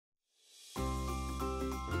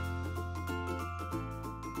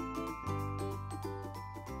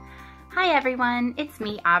Hi everyone, it's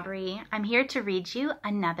me, Aubrey. I'm here to read you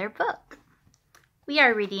another book. We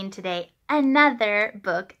are reading today another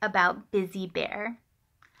book about Bizzy Bear.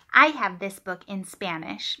 I have this book in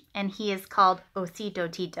Spanish, and he is called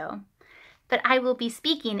Osito Tito. But I will be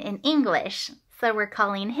speaking in English, so we're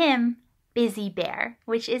calling him Bizzy Bear,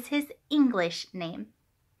 which is his English name.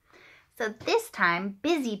 So this time,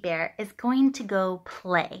 Bizzy Bear is going to go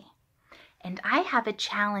play. And I have a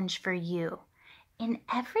challenge for you. In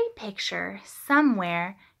every picture,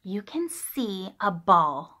 somewhere, you can see a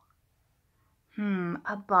ball.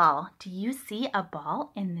 A ball. Do you see a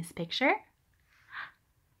ball in this picture?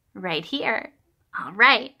 Right here. All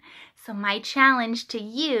right. So my challenge to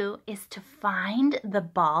you is to find the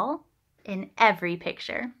ball in every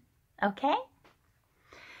picture. Okay?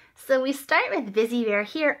 So we start with Bizzy Bear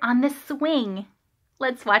here on the swing.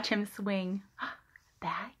 Let's watch him swing.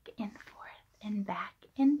 Back and forth and back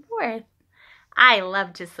and forth. I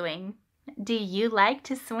love to swing. Do you like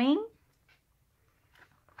to swing?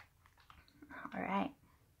 All right.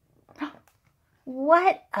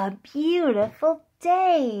 What a beautiful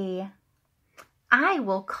day. I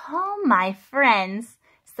will call my friends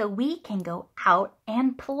so we can go out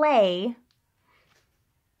and play.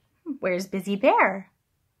 Where's Bizzy Bear?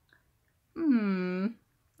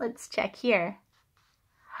 Let's check here.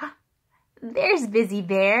 There's Bizzy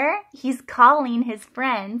Bear. He's calling his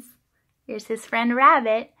friends. Here's his friend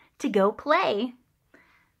Rabbit to go play.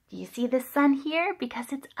 Do you see the sun here? Because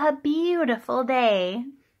it's a beautiful day.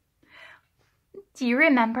 Do you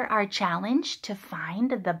remember our challenge to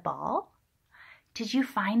find the ball? Did you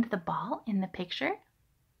find the ball in the picture?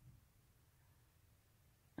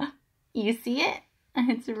 You see it?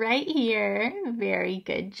 It's right here. Very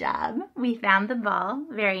good job. We found the ball.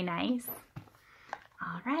 Very nice.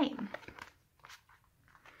 All right.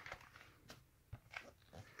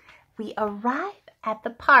 We arrive at the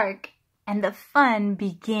park and the fun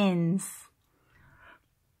begins.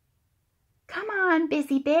 Come on,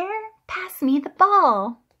 Bizzy Bear, pass me the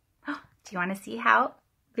ball. Do you want to see how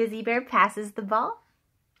Bizzy Bear passes the ball?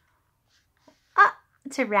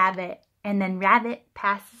 To Rabbit, and then Rabbit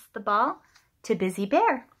passes the ball to Bizzy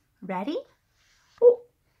Bear. Ready?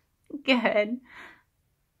 Good.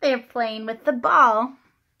 They're playing with the ball.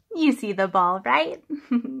 You see the ball, right?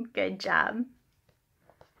 Good job.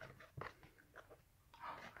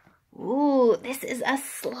 Ooh, this is a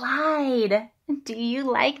slide. Do you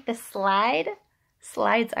like the slide?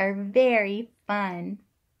 Slides are very fun.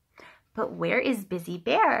 But where is Bizzy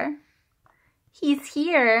Bear? He's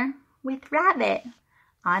here with Rabbit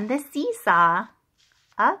on the seesaw.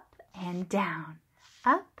 Up and down,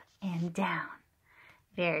 up and down.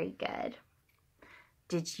 Very good.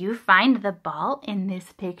 Did you find the ball in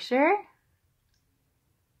this picture?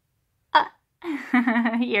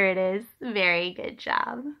 Here it is. Very good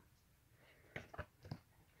job.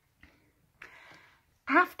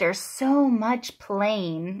 After so much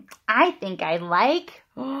playing, I think I like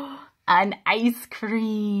an ice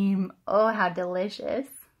cream. Oh, how delicious.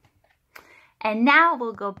 And now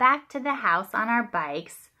we'll go back to the house on our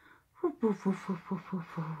bikes.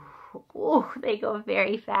 Oh, they go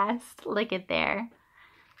very fast. Look at there.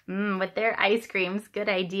 With their ice creams, good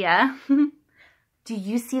idea. Do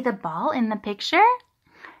you see the ball in the picture?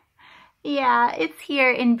 Yeah, it's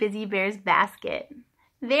here in Bizzy Bear's basket.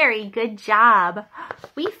 Very good job.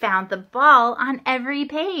 We found the ball on every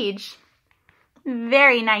page.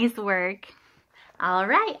 Very nice work. All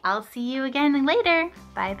right, I'll see you again later.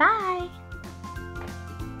 Bye-bye.